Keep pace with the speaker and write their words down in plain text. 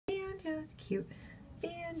Banjo's cute.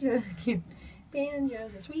 Banjo's cute.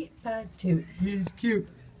 Banjo's a sweet patoot. He's cute.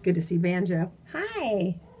 Good to see Banjo.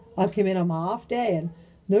 Hi. I'll come in on my off day and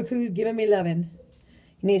look who's giving me loving.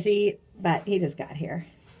 He needs to eat, but he just got here.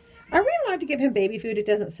 Are we allowed to give him baby food? It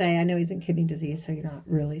doesn't say. I know he's in kidney disease, so you're not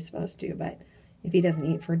really supposed to, but if he doesn't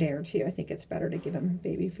eat for a day or two, I think it's better to give him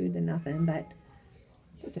baby food than nothing, but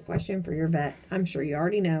that's a question for your vet. I'm sure you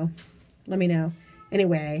already know. Let me know.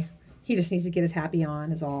 Anyway, he just needs to get his happy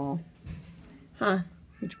on is all. Huh?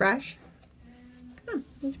 Would you brush? Come on,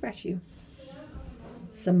 let's brush you.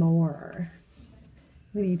 Some more.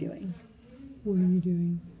 What are you doing? What are you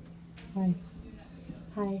doing? Hi.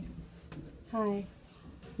 Hi. Hi.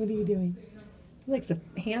 What are you doing? He likes the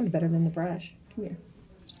hand better than the brush. Come here.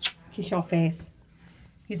 Kiss your face.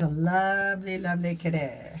 He's a lovely, lovely kitty.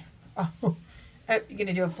 Oh, you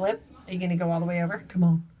gonna do a flip? Are you gonna go all the way over? Come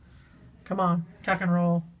on. Come on. Tuck and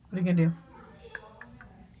roll. What are you gonna do?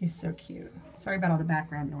 He's so cute. Sorry about all the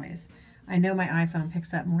background noise. I know my iPhone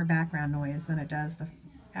picks up more background noise than it does the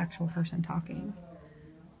actual person talking.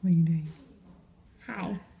 What are you doing?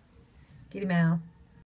 Hi. Kitty Meow.